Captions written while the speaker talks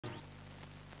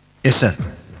Yes sir.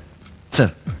 Sir,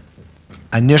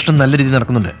 അന്വേഷണം നല്ല രീതിയിൽ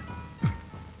നടക്കുന്നുണ്ട്.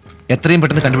 എത്രയും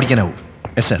പെട്ടെന്ന് കണ്ടുപിടിക്കാനാവും.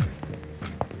 Yes sir.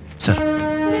 Sir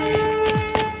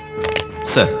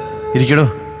sir ഇരിക്കടോ.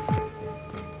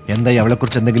 എന്തായി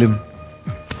അവളെക്കുറിച്ച് എന്തെങ്കിലും?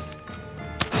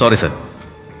 സോറി സർ,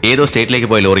 ഏതോ സ്റ്റേറ്റിലേക്ക്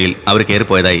പോയ ലോറിയിൽ അവർ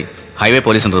കയറിപ്പോയതായി ഹൈവേ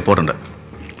പോലീസിന് റിപ്പോർട്ടുണ്ട്.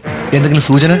 എന്തെങ്കിലും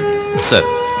സൂചന? സർ,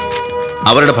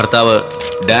 അവരുടെ ഭർത്താവ്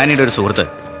ഡാനിയുടെ ഒരു സുഹൃത്ത്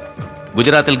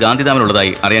ഗുജറാത്തിൽ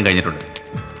ഗാന്ധിധാമിലുള്ളതായി അറിയാൻ കഴിഞ്ഞിട്ടുണ്ട്.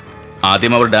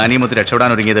 ആദ്യം അവർ ഡാനിയുമൊത്ത്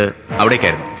രക്ഷപ്പെടാൻ ഒരുങ്ങിയത്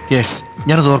അവിടേക്കായിരുന്നു. യെസ്,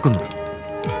 ഞാനത് ഓർക്കുന്നു.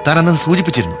 താൻ അന്നത്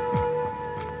സൂചിപ്പിച്ചിരുന്നു.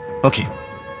 ഓക്കെ,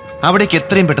 അവിടേക്ക്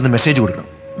എത്രയും പെട്ടെന്ന് മെസ്സേജ് കൊടുക്കണം.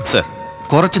 സർ,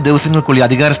 കുറച്ച് ദിവസങ്ങൾക്കുള്ളിൽ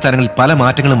അധികാര സ്ഥാനങ്ങളിൽ പല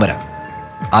മാറ്റങ്ങളും വരാം.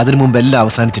 അതിനു മുമ്പ് എല്ലാം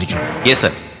അവസാനിച്ചിരിക്കണം. യെസ്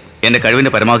സർ, എന്റെ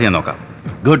കഴിവിന്റെ പരമാവധി ഞാൻ നോക്കാം.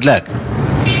 Good luck.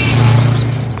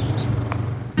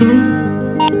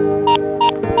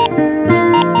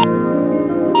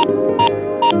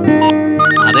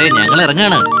 അതെ, ഞങ്ങൾ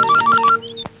ഇറങ്ങാണ്.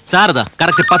 സാറിതാ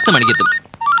കറക്റ്റ് 10 മണിക്കെത്തും.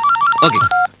 ഓക്കെ.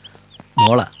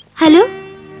 മോളാ. ഹലോ,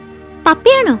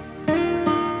 പപ്പയാണോ?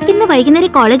 ഇന്ന്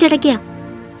വൈകുന്നേരം കോളേജ് അടയ്ക്കുക.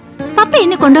 പപ്പ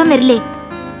എന്നെ കൊണ്ടുപോകാൻ വരില്ലേ?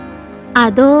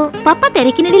 അതോ പപ്പ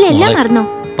തിരക്കിനിടയിൽ എല്ലാം മറന്നോ?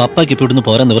 പപ്പായ്ക്ക് ഇപ്പൊ ഇവിടുന്ന്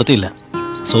പോരാൻ നിവൃത്തിയില്ല.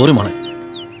 സോറി മോളെ.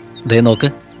 ദേ നോക്ക്,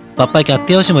 പപ്പായ്ക്ക്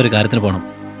അത്യാവശ്യം ഒരു കാര്യത്തിന് പോകണം.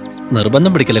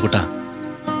 നിർബന്ധം പിടിക്കല്ലേ കുട്ടാ.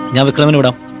 ഞാൻ വിക്രമിനെ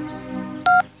വിടാം.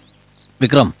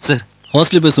 വിക്രം സർ,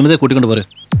 ഹോസ്റ്റലിൽ പോയി സുനിതയെ കൂട്ടിക്കൊണ്ട് പോരെ.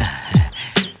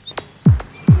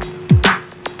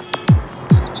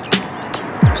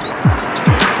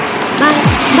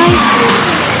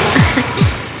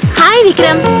 ഹായ്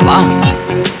വിക്രം.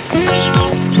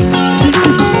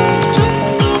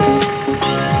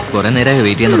 കുറെ നേരമായി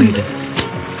വെയിറ്റ് ചെയ്യാൻ തുടങ്ങിയിട്ട്.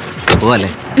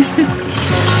 പോവല്ലേ?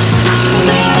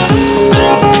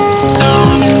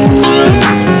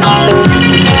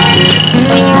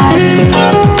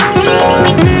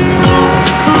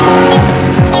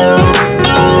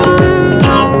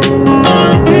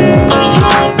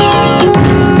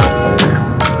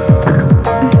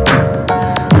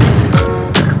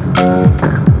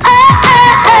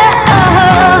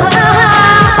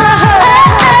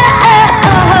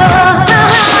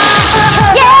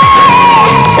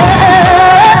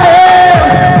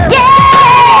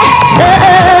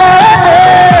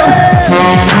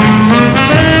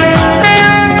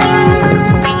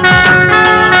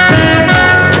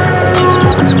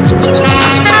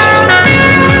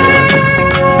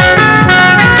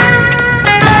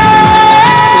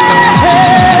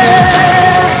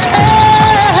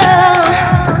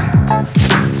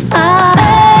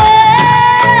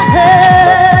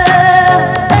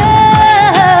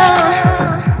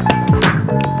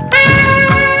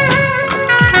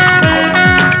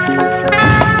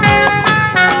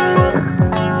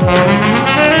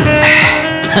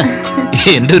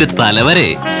 എന്റെ ഒരു തലവരെ.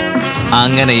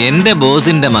 അങ്ങനെ എന്റെ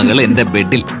ബോസിന്റെ മകൾ എന്റെ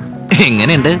ബെഡിൽ.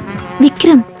 എങ്ങനെയുണ്ട്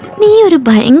വിക്രം? നീ ഒരു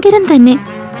ഭയങ്കരൻ തന്നെ.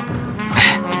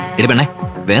 എടി പെണ്ണേ,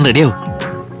 വേഗം റെഡിയാവും.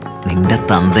 നിന്റെ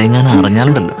തന്തയെങ്ങാനും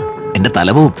അറിഞ്ഞാലുണ്ടല്ലോ എന്റെ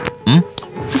തല പോവും.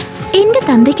 എന്റെ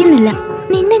തന്തയ്ക്കെന്നല്ല,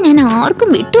 നിന്നെ ഞാൻ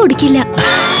ആർക്കും വിട്ടുകൊടുക്കില്ല.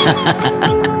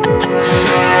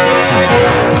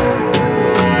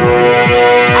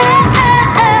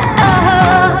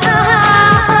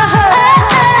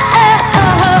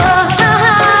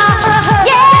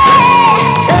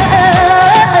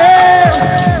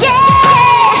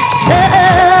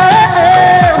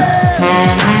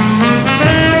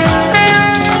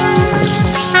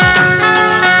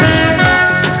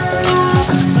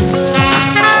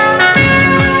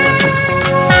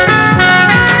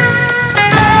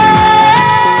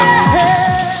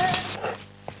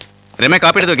 രമേ,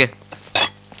 കാപ്പി എടുത്ത് നോക്കേ.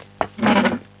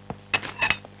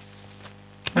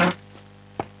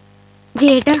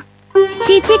 ജേട്ടാ,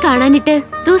 ചേച്ചിയെ കാണാനിട്ട്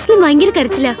റോസ്ലിൻ ഭയങ്കര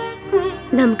കരച്ചില്ല.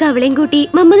 നമുക്ക് അവളെയും കൂട്ടി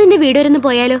മമ്മദിന്റെ വീട് വരെ ഒന്ന്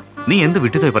പോയാലോ? നീ എന്ത്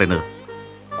വിട്ടുപോയി പറയുന്നത്?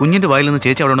 കുഞ്ഞിന്റെ വായിൽ നിന്ന്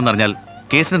ചേച്ചി അവിടെ ഉണ്ടെന്ന് അറിഞ്ഞാൽ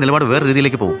കേസിന്റെ നിലപാട് വേറെ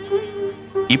രീതിയിലേക്ക് പോകും.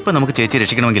 ഇപ്പൊ നമുക്ക് ചേച്ചിയെ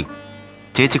രക്ഷിക്കണമെങ്കിൽ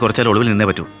ചേച്ചി കുറച്ചാൽ ഒളിവിൽ നിന്നേ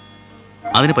പറ്റൂ.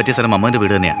 അതിന് പറ്റിയ സ്ഥലം അമ്മന്റെ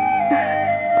വീട് തന്നെയാ.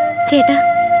 ചേട്ടാ,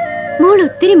 മോൾ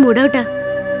ഒത്തിരി മൂടൗട്ടാ.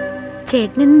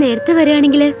 ചേട്ടനിന്ന് നേരത്തെ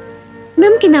വരികയാണെങ്കിൽ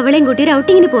നമുക്കിന്ന് അവളെയും കൂട്ടി ഒരു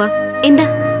ഔട്ടിങ്ങിന് പോവാം. എന്താ?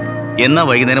 എന്നാ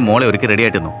വൈകുന്നേരം മോളെ ഒരുക്കി റെഡി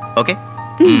ആയിട്ടിരുന്നു. ഓക്കെ?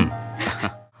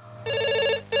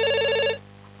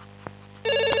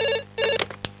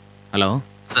 ഹലോ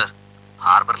സർ,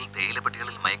 ഹാർബറിൽ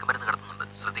തേയിലപ്പെട്ടികളിൽ മയക്കുമരുന്ന് കടത്തുന്നുണ്ട്,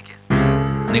 ശ്രദ്ധിക്കുക.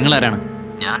 നിങ്ങൾ ആരാണ്?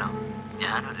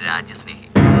 ഞാനൊരു രാജ്യസ്നേഹി.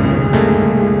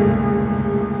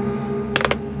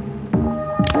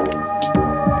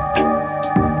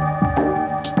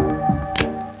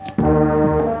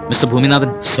 മിസ്റ്റർ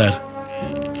ഭൂമിനാഥൻ സർ,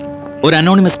 ഒരു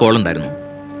അനോണിമസ് കോൾ ഉണ്ടായിരുന്നു.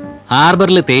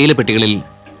 ഹാർബറിലെ തേയിലപ്പെട്ടികളിൽ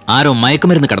ആരോ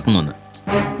മയക്കുമരുന്ന് കടത്തുന്നുവെന്ന്.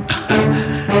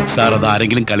 സാർ, അത്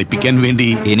ആരെങ്കിലും കളിപ്പിക്കാൻ വേണ്ടി?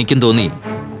 എനിക്കും തോന്നി.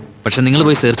 പക്ഷെ നിങ്ങൾ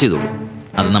പോയി സെർച്ച് ചെയ്തോളൂ,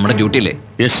 അത് നമ്മുടെ ഡ്യൂട്ടിയല്ലേ.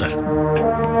 Yes sir.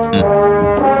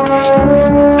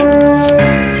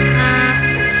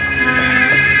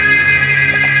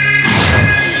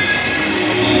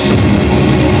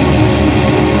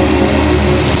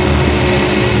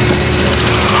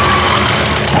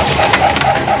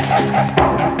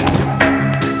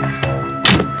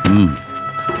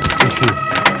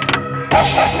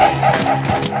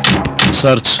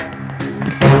 Search.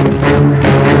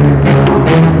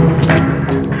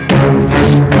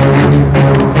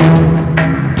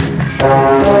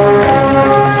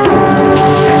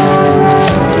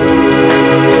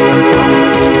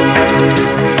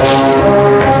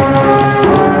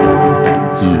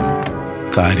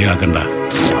 കാര്യാക്കണ്ട.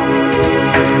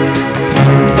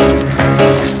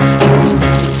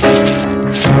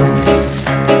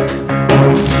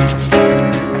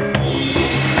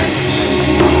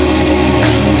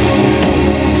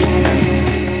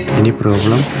 Any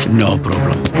problem? No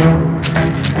problem.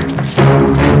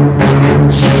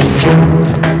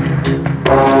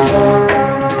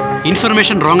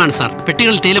 Information wrong ആണ് സാർ.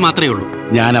 പെട്ടികളിൽ തേയില മാത്രമേ ഉള്ളൂ.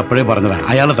 ഞാൻ അപ്പോഴേ പറഞ്ഞതാ,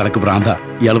 അയാളെ തലക്ക് ഭ്രാന്ത.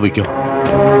 ഇയാൾ വയ്ക്കോ.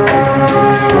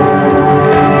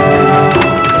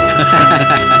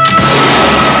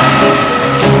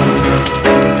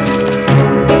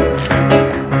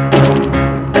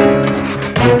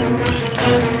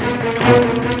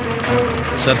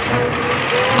 സർ,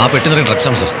 ആ പെട്ടി നിറയെ ഡ്രഗ്സ്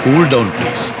ആണ് sir. Cool down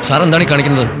please. Sir എന്താണ്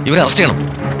കാണിക്കുന്നത്? ഇവരെ അറസ്റ്റ് ചെയ്യണം.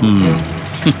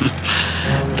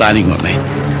 താനിങ് വന്നേ.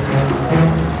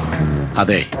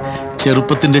 അതെ,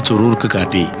 ചെറുപ്പത്തിന്റെ ചുറൂർക്ക്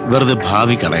കാട്ടി വെറുതെ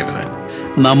ഭാവി കളയരുത്.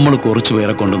 നമ്മൾ കുറച്ചു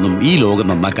പേരെ കൊണ്ടൊന്നും ഈ ലോകം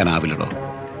നന്നാക്കാനാവില്ലടോ.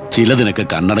 ചിലതിനൊക്കെ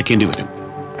കണ്ണടക്കേണ്ടി വരും.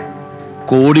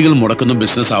 കോടികൾ മുടക്കുന്ന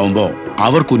ബിസിനസ് ആവുമ്പോൾ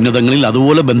അവർക്ക് ഉന്നതങ്ങളിൽ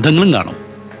അതുപോലെ ബന്ധങ്ങളും കാണും.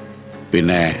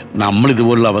 പിന്നെ നമ്മൾ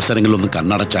ഇതുപോലുള്ള അവസരങ്ങളൊന്നും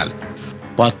കണ്ണടച്ചാൽ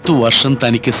 10 വർഷം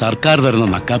തനിക്ക് സർക്കാർ തരുന്ന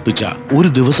നക്കാപ്പിച്ച ഒരു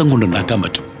ദിവസം കൊണ്ട് ഉണ്ടാക്കാൻ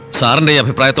പറ്റും. സാറിന്റെ ഈ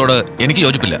അഭിപ്രായത്തോട് എനിക്ക്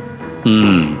യോജിപ്പില്ല.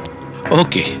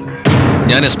 ഓക്കെ,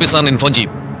 ഞാൻ SP സാറിന് ഇൻഫോം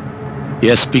ചെയ്യും.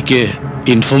 SP-ക്ക്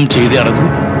ഇൻഫോം ചെയ്തേ അടങ്ങും.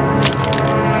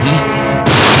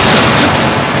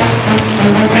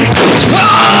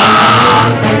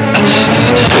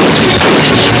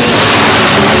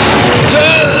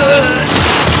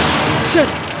 Sir,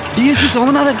 DSP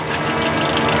Somanathan.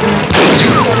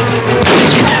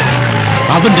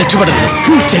 അവൻ രക്ഷപ്പെടരുത്.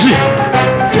 ചെല്ല്.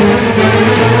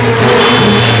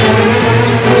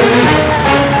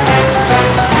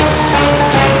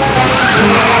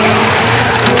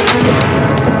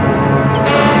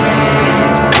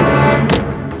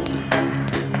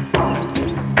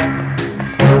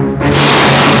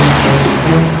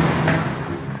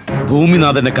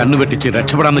 ഭൂമിനാഥന്റെ കണ്ണുവെട്ടിച്ച്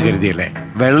രക്ഷപ്പെടാന്ന് കരുതിയല്ലേ?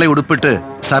 വെള്ള ഉടുപ്പിട്ട്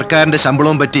സർക്കാരിന്റെ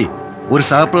ശമ്പളവും പറ്റി ഒരു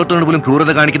സഹപ്രവർത്തകനോട് പോലും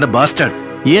ക്രൂരത കാണിക്കുന്ന bastard.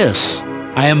 Yes,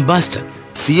 I am bastard.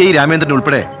 CI Ramendran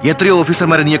ഉൾപ്പെടെ എത്രയോ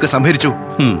ഓഫീസർമാരെ നീയൊക്കെ സംഹരിച്ചു.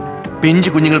 പിഞ്ചു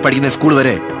കുഞ്ഞുങ്ങൾ പഠിക്കുന്ന സ്കൂൾ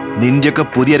വരെ നിന്റെയൊക്കെ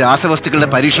പുതിയ രാസവസ്തുക്കളുടെ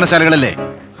പരീക്ഷണശാലകളല്ലേ?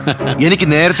 എനിക്ക്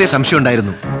നേരത്തെ സംശയം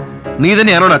ഉണ്ടായിരുന്നു. നീ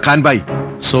തന്നെയാണോടാ ഖാൻബായ്?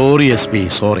 Sorry SP,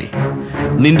 sorry.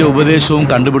 നിന്റെ ഉപദേശവും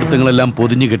കണ്ടുപിടുത്തങ്ങളെല്ലാം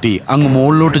പൊതിഞ്ഞു കെട്ടി അങ്ങ്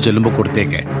മുകളിലോട്ട് ചെല്ലുമ്പോ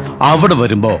കൊടുത്തേക്ക്. അവിടെ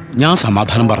വരുമ്പോ ഞാൻ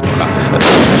സമാധാനം പറഞ്ഞോളാം.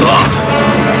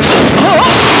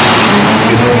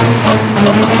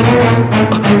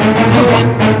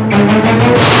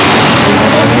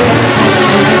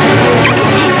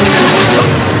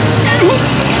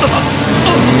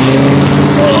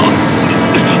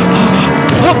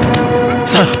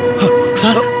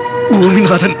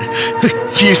 Bhuminathan,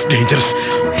 he is dangerous.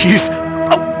 He is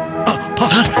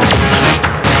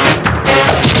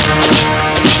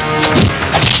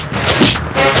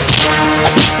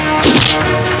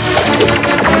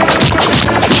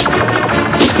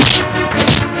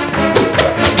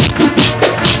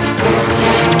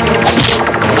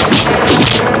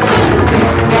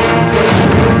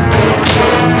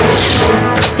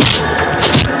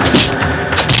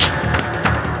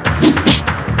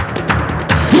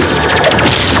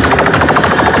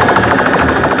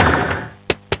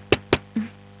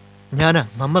ഞാനാ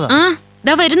മമ്മദാ.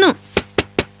 ദാ വരുന്നു.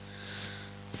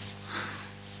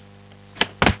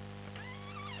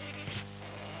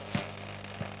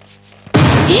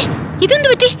 ഇതെന്ത്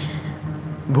പറ്റി?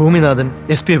 ഭൂമിനാഥൻ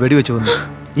SP-യെ വെടിവെച്ചു വന്നു.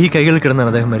 ഈ കൈകളിൽ കിടന്നാണ്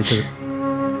അദ്ദേഹം മരിച്ചത്.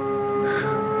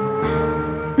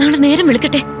 നാളെ നേരം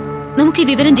വിളിക്കട്ടെ, നമുക്ക് ഈ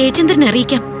വിവരം ജയചന്ദ്രനെ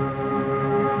അറിയിക്കാം.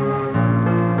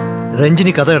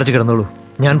 രഞ്ജിനി കഥ അടച്ചു കിടന്നോളൂ,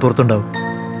 ഞാൻ പുറത്തുണ്ടാവും.